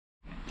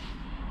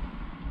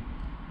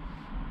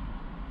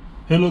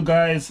Hello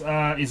guys,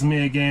 it's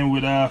me again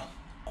with a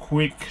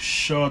quick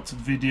short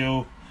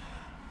video.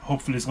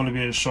 Hopefully it's going to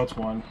be a short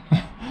one.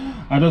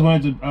 I just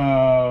wanted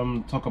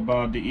to talk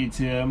about the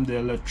ETM, the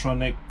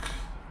electronic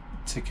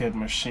ticket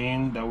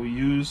machine that we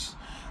use.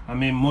 I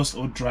mean, most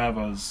old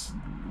drivers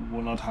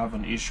will not have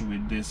an issue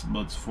with this,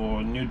 but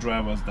for new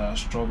drivers that are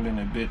struggling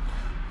a bit,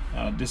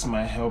 this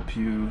might help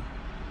you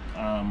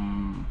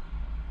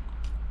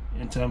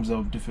in terms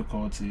of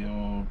difficulty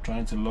or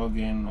trying to log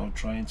in or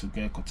trying to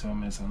get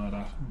curtailments and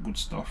other good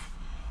stuff.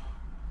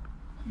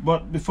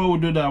 But before we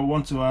do that, I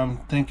want to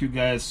thank you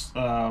guys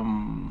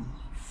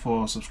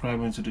for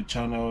subscribing to the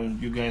channel.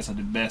 You guys are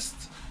the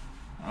best.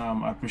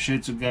 I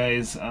appreciate you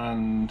guys,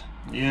 and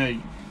yeah,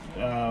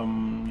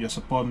 your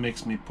support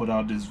makes me put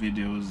out these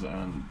videos,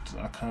 and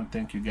I can't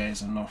thank you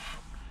guys enough.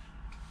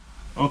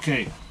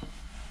 Okay,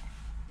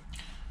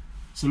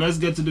 so let's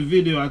get to the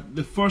video.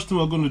 The first thing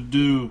we're going to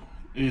do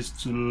is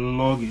to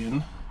log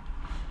in.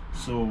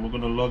 So we're going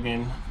to log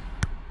in.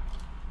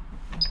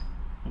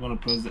 We're going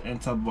to press the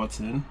enter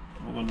button.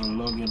 We're going to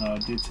log in our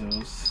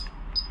details.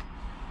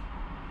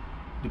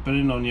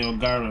 Depending on your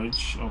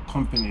garage or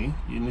company,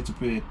 you need to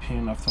put a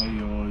PIN after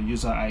your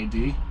user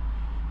ID.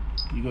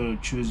 You're going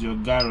to choose your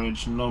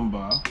garage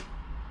number.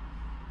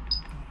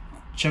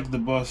 Check the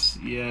bus,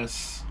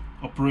 yes.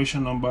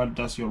 Operation number,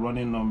 that's your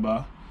running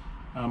number.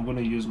 I'm going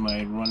to use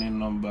my running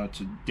number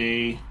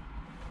today.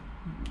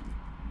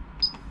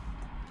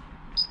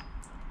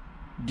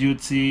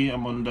 Duty,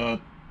 I'm on the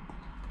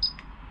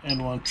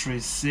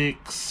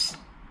N136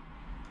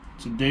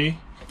 today.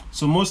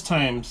 So most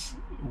times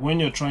when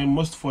you're trying,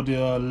 most for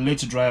the late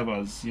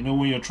drivers, you know,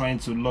 when you're trying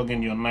to log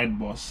in your night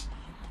bus,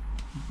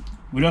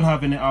 we don't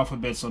have any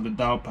alphabets on the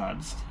dial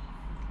pads.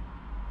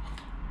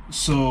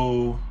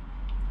 So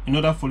in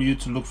order for you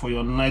to look for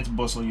your night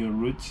bus on your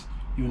route,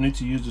 you need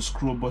to use the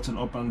scroll button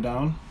up and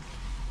down.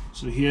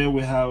 So here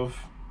we have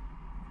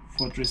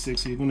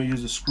 436, so you're going to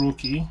use the scroll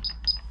key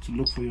to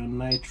look for your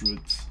night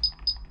route.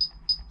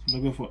 So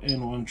looking for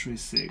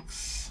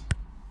N136.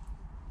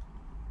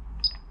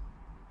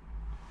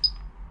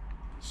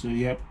 So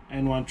yep,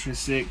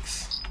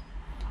 N136.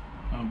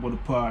 I'm going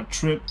to put our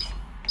trip.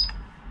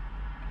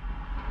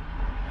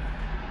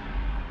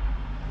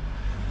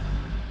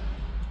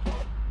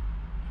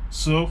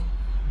 So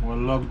we're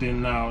logged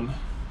in now.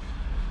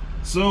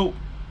 So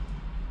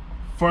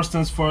first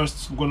things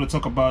first, we're going to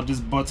talk about these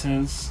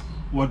buttons,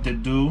 what they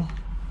do.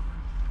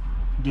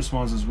 This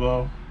ones as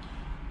well.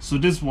 So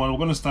this one, we're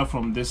going to start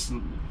from this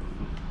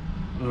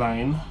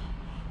line.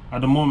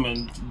 At the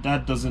moment,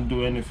 that doesn't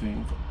do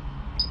anything.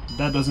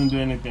 That doesn't do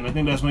anything. I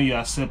think that's when you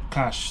accept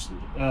cash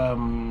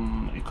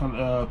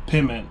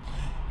payment.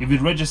 If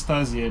it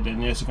registers here,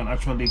 then yes, you can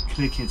actually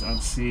click it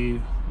and see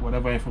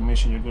whatever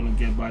information you're going to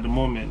get. But at the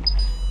moment,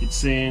 it's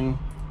saying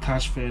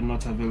cash fare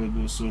not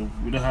available, so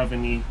we don't have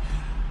any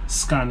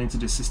scan into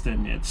the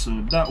system yet. So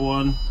that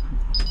one,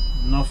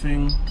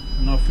 nothing,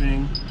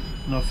 nothing,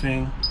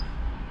 nothing,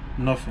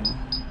 nothing.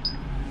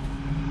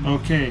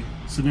 Okay,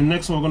 so the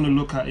next one we're going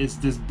to look at is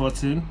this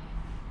button,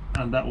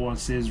 and that one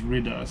says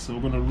reader. So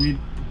we're going to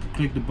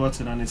click the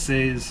button, and it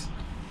says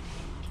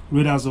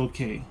reader's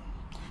okay.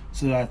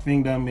 So I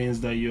think that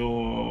means that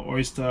your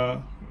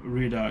Oyster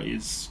reader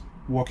is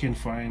working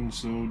fine,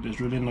 so there's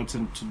really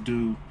nothing to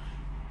do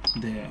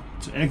there.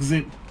 To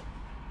exit,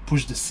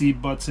 push the C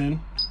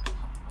button.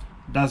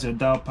 That's your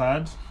dial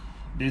pad.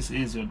 This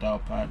is your dial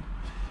pad.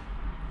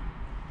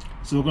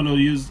 So we're going to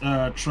use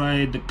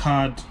try the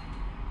card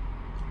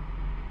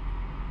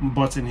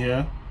button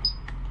here.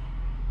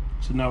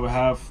 So now we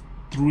have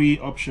three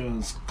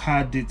options: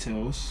 card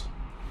details.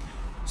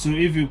 So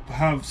if you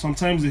have,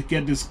 sometimes you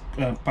get these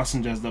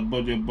passengers that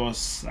board your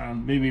bus,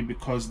 and maybe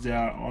because they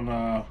are on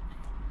a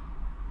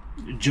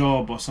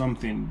job or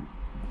something,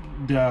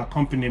 their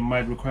company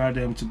might require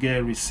them to get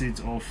a receipt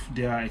of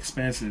their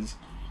expenses.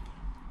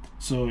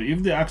 So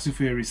if they ask you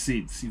for a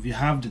receipt, if you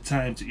have the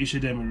time to issue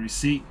them a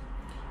receipt,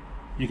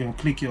 you can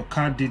click your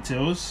card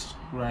details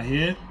right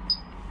here,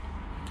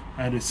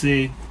 and it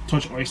say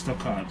touch Oyster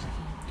card.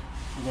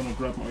 I'm gonna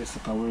grab my Oyster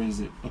card. Where is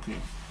it? Okay,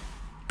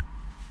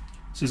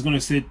 so it's gonna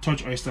say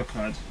touch Oyster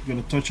card. You're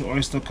gonna touch your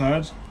Oyster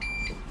card.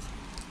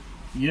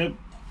 Yep,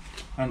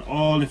 and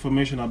all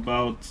information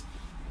about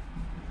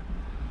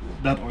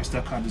that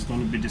Oyster card is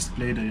going to be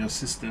displayed on your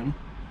system,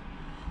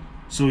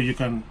 so you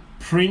can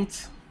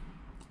print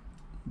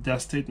their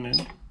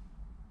statement.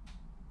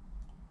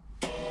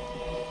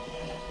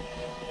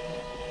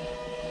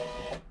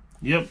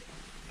 Yep,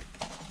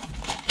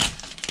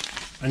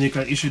 and you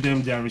can issue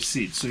them their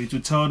receipt, so it will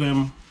tell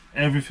them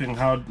everything,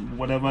 how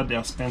whatever they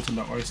have spent on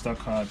the Oyster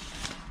card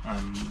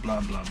and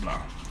blah blah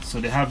blah. So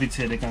they have it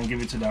here, they can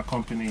give it to their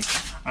company.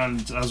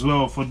 And as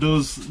well, for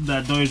those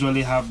that don't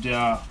usually have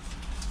their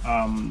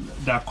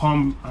that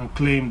come and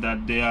claim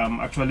that they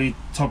actually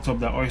topped up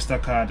their Oyster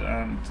card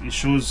and it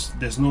shows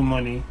there's no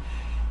money,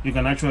 you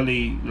can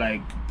actually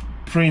like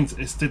print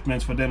a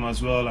statement for them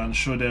as well and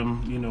show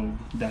them, you know,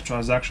 their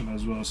transaction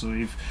as well. So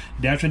if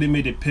they actually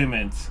made a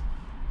payment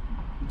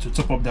to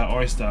top up their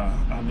Oyster,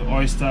 and the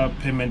Oyster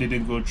payment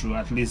didn't go through,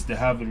 at least they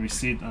have a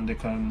receipt and they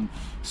can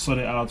sort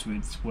it out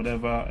with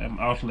whatever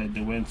outlet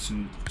they went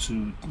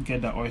to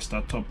get that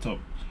Oyster topped up.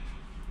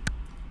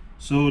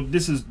 So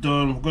this is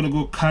done. We're going to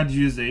go card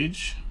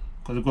usage,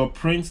 because we've got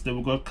print, then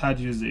we've got card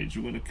usage.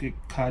 We're going to click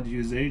card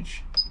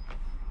usage.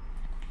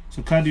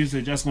 So card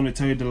usage, just going to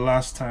tell you the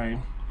last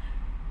time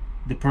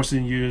the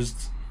person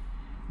used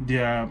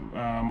their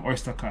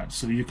Oyster card.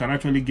 So you can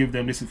actually give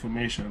them this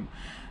information,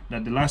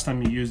 that the last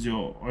time you used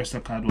your Oyster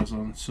card was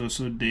on so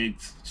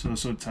date,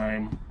 so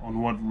time,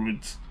 on what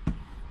route.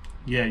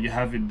 Yeah, you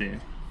have it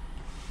there.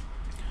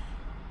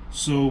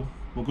 So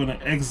we're going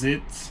to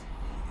exit.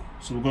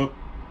 So we've got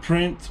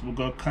print, we've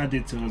got card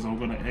details, and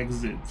we're going to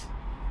exit.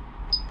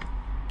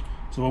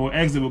 So when we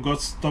exit, we've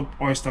got stop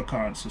Oyster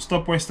card. So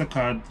stop Oyster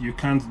card, you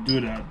can't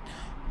do that.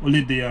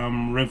 Only the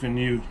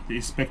revenue, the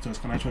inspectors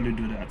can actually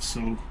do that.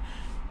 So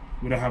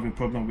we don't have a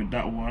problem with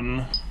that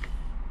one.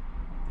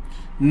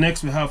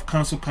 Next, we have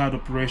cancel card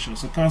operation.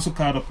 So cancel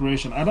card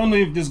operation, I don't know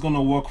if this is going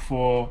to work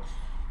for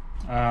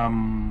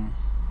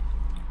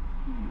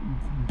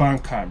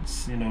bank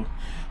cards, you know,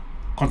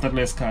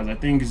 contactless cards. I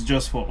think it's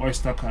just for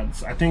Oyster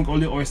cards. I think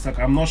only Oyster.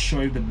 I'm not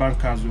sure if the bank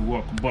cards will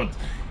work, but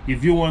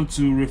if you want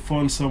to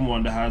refund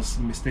someone that has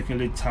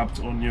mistakenly tapped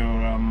on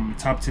your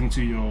tapped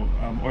into your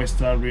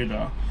Oyster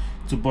reader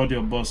to board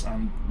your bus,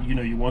 and you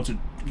know you want to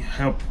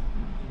help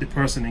the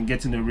person in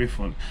getting a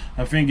refund,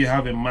 I think you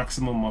have a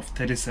maximum of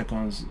 30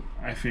 seconds,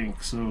 I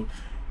think. So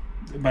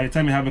by the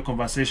time you have a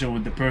conversation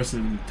with the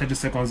person, 30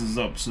 seconds is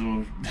up,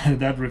 so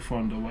that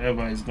refund or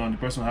whatever is gone. The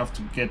person will have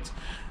to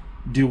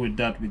deal with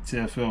that with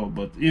TFL.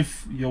 But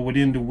if you're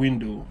within the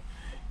window,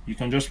 you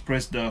can just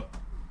press the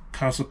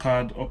cancel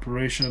card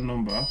operation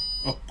number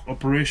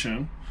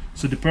operation.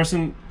 So the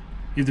person,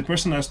 if the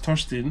person has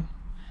touched in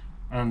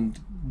and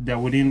they're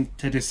within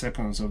 30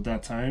 seconds of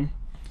that time,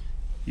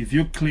 if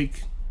you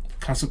click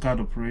cancel card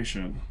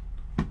operation,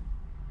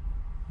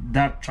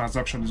 that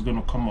transaction is going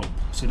to come up.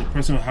 So the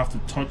person will have to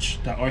touch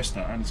the Oyster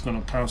and it's going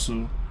to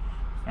cancel,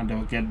 and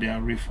they'll get their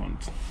refund.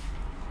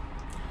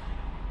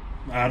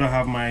 I don't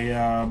have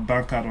my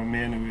bank card on me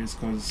anyways,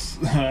 because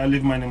I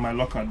leave mine in my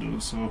locker though.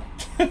 So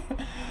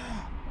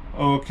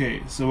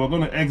okay, so we're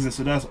going to exit.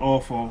 So that's all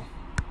for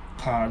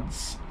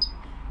cards.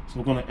 So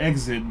we're going to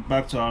exit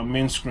back to our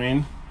main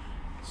screen.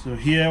 So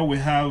here we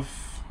have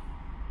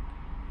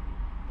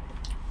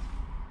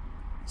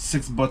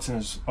 6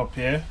 buttons up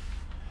here.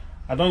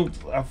 I've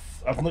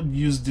not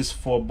used these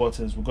 4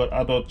 buttons. We've got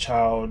adult,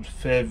 child,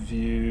 fair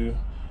view,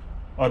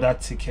 other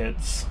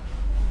tickets,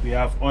 we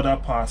have other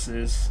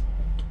passes,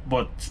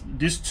 but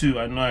these 2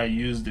 I know I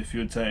used a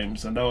few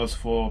times, and that was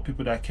for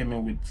people that came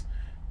in with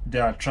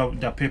their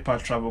paper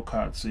travel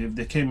cards. So if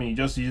they came in, you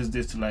just use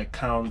this to like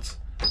count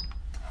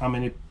how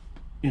many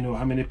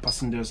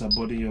passengers are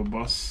boarding your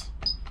bus.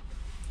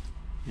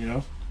 You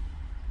know,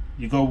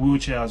 you got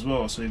wheelchair as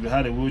well, so if you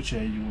had a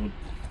wheelchair, you would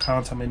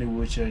count how many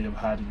wheelchairs you've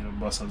had in your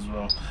bus as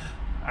well.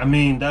 I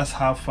mean, that's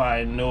how far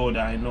I know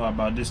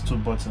about these 2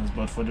 buttons,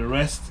 but for the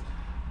rest,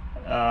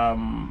 I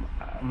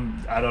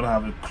don't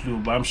have a clue,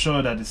 but I'm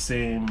sure they're the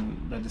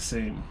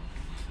same.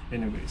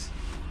 Anyways,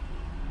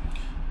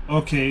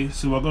 okay,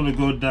 so we're going to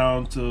go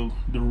down to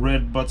the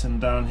red button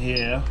down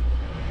here.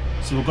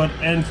 So we've got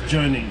end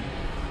journey.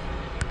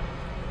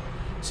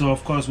 So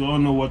of course we all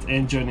know what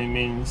end journey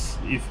means.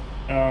 If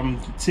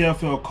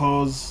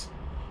TFL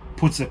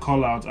puts a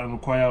call out and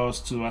require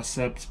us to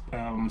accept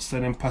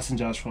certain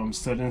passengers from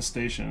certain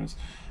stations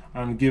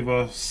and give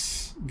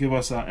us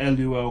our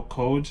LUL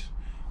code,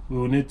 we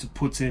will need to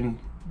put in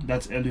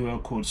that LUL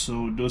code,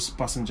 so those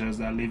passengers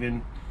that are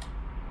leaving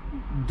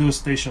those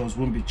stations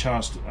won't be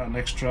charged an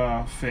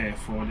extra fare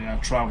for their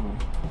travel.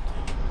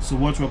 So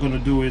what we're going to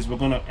do is we're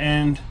going to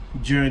end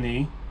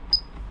journey,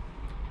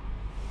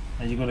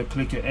 and you're going to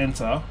click your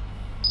enter.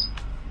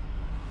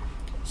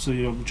 So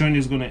your journey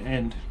is going to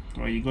end,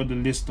 right? You got the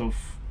list of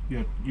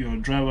your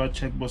driver,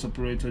 check, bus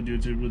operator,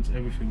 duty, routes,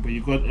 everything, but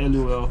you got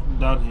LUL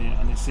down here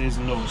and it says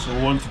no. So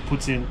we want to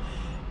put in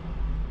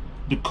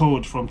the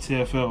code from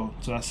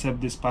TFL to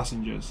accept these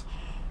passengers.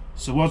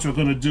 So what we're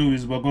going to do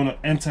is we're going to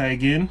enter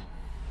again.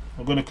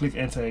 We're going to click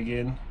enter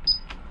again,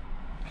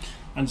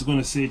 and it's going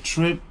to say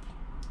trip.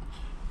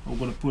 We're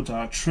going to put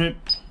our trip,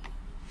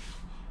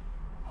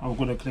 and we're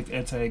going to click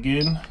enter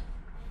again,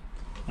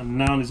 and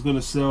now it's going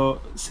to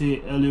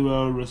say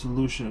LUL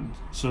resolution.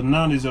 So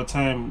now is your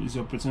time, is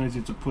your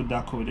opportunity to put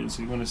that code in.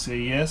 So you're going to say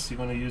yes. You're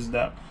going to use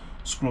that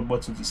scroll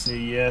button to say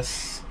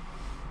yes,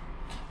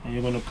 and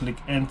you're going to click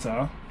enter,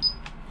 and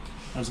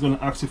it's going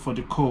to ask you for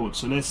the code.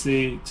 So let's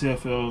say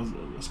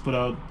TFL has put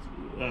out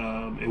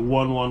a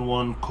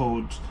 111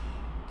 code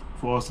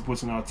for us to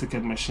put in our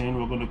ticket machine.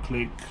 We're going to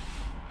click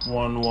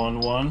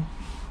 111.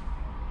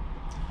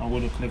 I'm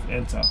going to click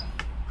enter.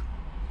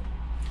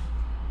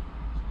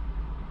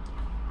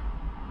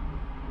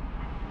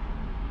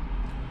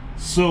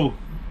 So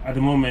at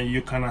the moment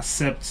you can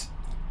accept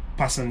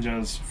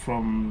passengers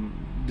from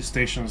the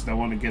stations that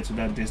want to get to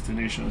that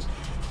destinations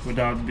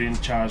without being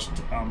charged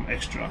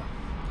extra.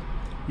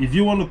 If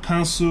you want to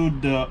cancel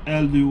the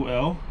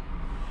LUL,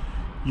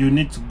 you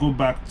need to go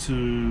back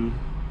to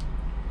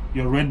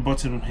your red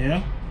button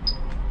here.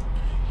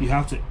 You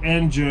have to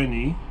end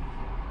journey.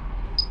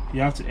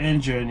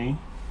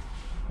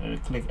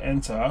 Click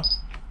enter,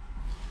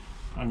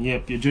 and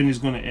yep, your journey is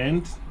going to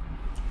end.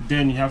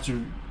 Then you have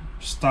to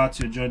start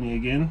your journey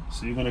again.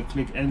 So you're going to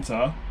click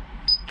enter,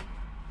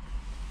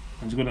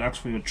 and you're going to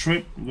ask for your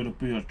trip. You're going to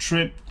put your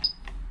trip.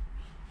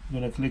 You're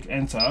going to click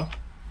enter,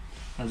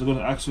 and you're going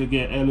to ask you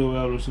again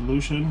LOL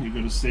resolution. You're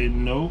going to say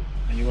no,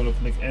 and you're going to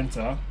click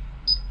enter,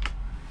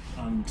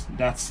 and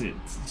that's it.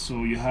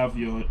 So you have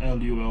your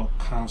LUL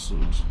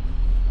cancelled.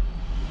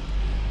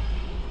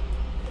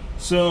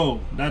 So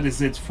that is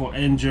it for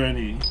end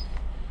journey.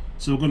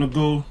 So we're going to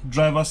go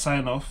driver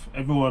sign off.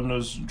 Everyone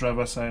knows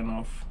driver sign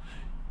off.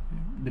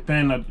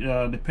 Depending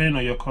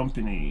on your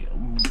company,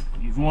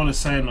 if you want to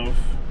sign off,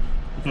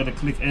 you got to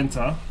click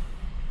enter,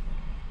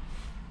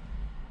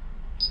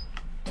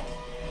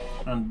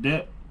 and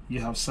there you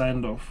have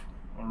signed off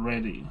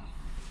already.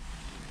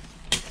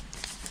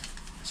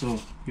 So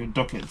your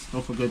docket,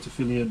 don't forget to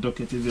fill in your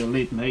docket if you're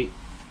late, mate.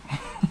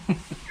 All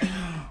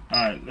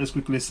right, let's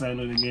quickly sign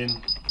on again.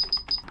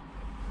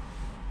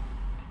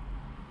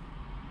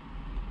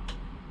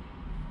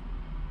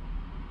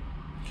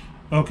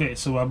 Okay,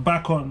 so we're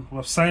back on.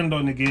 We've signed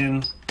on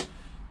again.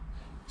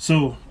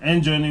 So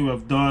end journey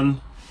we've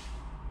done.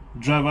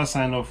 Driver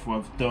sign off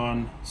we've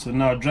done. So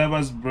now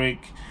driver's break.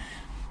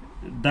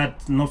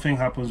 That nothing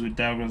happens with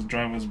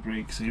driver's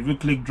break. So if you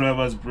click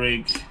driver's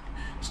break,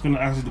 it's going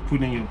to ask you to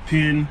put in your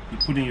PIN. You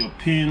put in your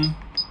PIN,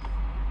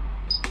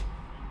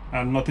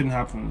 and nothing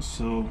happens.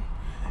 So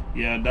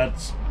yeah,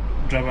 that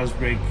driver's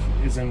break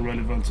isn't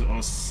relevant to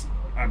us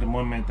at the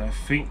moment. I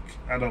think,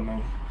 I don't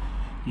know.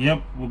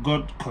 Yep, we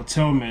got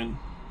curtailment.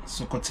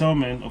 So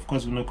curtailment, of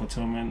course we know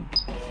curtailment.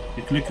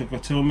 You click a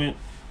curtailment,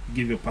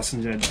 give your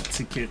passenger the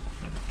ticket,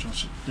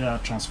 the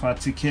transfer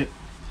ticket.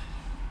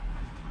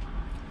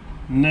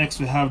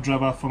 Next we have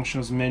driver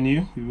functions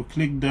menu. We will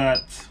click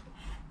that.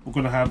 We're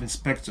going to have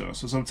inspector.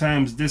 So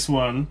sometimes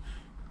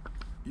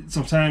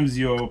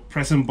you're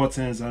pressing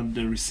buttons and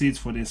the receipt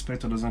for the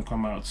inspector doesn't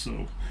come out.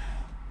 So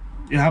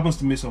it happens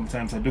to me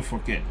sometimes, I do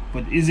forget.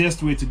 But the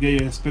easiest way to get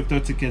your inspector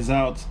tickets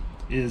out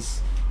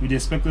is with the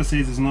inspector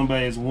says his number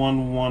is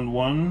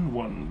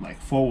 1111,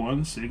 like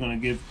 41. So you're going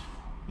to give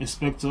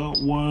inspector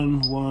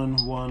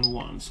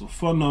 1111. So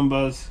 4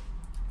 numbers,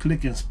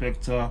 click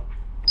inspector.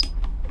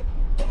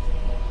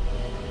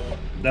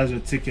 That's your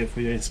ticket for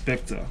your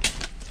inspector.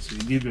 So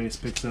you give your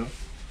inspector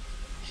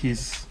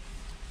his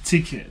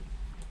ticket.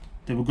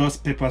 Then we got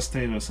paper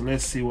status. So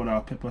let's see what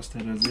our paper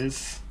status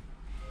is.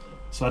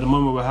 So at the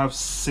moment we have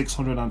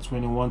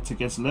 621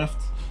 tickets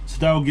left. So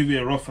that will give you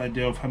a rough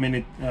idea of how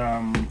many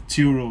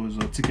till rows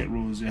or ticket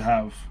rows you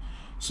have.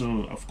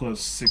 So of course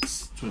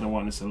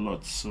 621 is a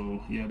lot.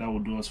 So yeah, that will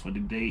do us for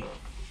the day.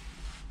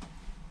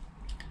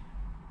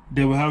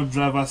 Then we have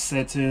driver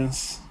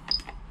settings,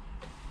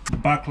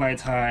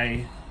 backlight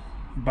high,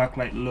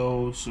 backlight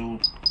low. So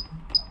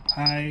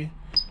high,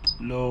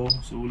 low.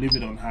 So we'll leave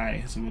it on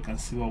high so we can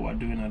see what we're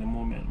doing at the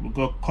moment. We've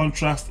got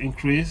contrast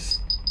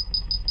increase.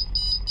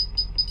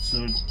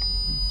 So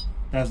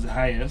that's the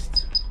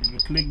highest. If you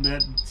click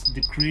that, it's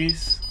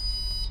decrease,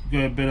 you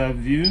get a better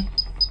view.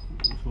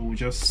 So we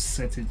just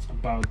set it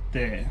about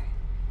there.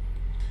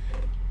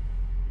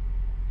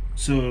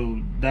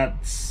 So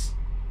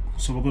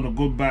we're gonna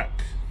go back.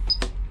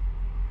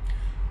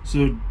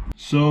 So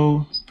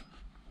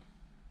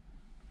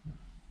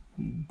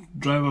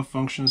driver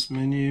functions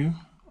menu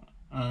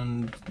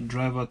and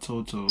driver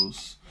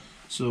totals.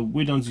 So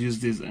we don't use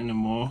this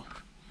anymore.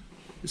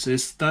 It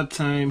says start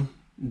time,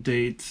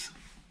 date,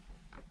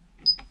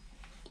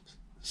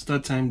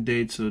 start time,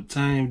 date. So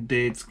time,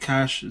 date,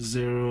 cash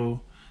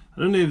 0. I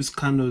don't know if it's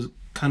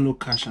Kano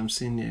cash I'm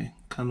seeing here.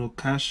 Kano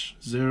cash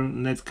 0,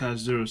 net cash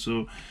 0.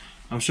 So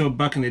I'm sure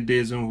back in the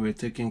days when we were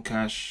taking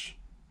cash,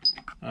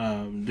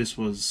 this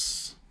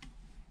was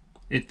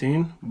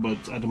 18,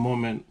 but at the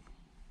moment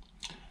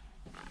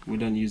we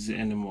don't use it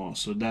anymore,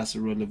 so that's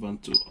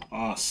irrelevant to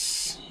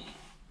us.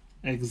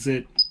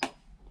 Exit.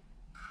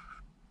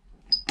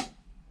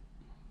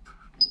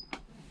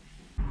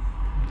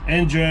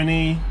 End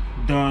journey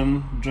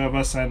done,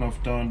 driver sign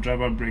off done,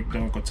 driver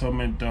breakdown,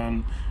 curtailment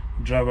done,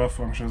 driver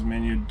functions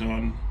menu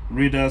done,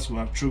 readers we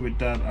are through with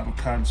that, and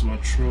cards we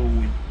are through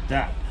with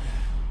that.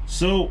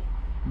 So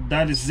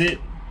that is it.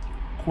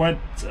 Quite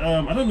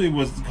I don't know, it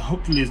was,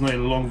 hopefully it's not a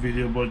long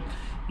video, but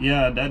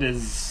yeah, that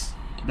is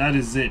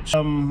it.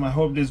 I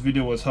hope this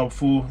video was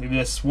helpful. If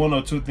there's 1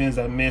 or 2 things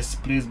I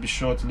missed, please be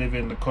sure to leave it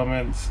in the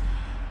comments.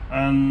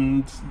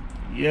 And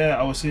yeah,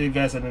 I will see you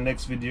guys in the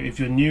next video. If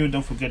you're new,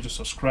 don't forget to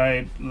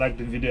subscribe, like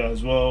the video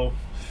as well.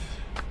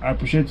 I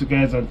appreciate you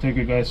guys and thank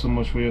you guys so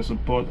much for your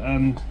support.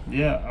 And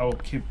yeah, I'll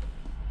keep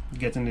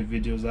getting the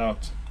videos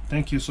out.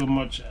 Thank you so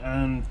much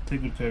and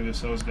take good care of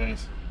yourselves,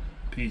 guys.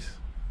 Peace.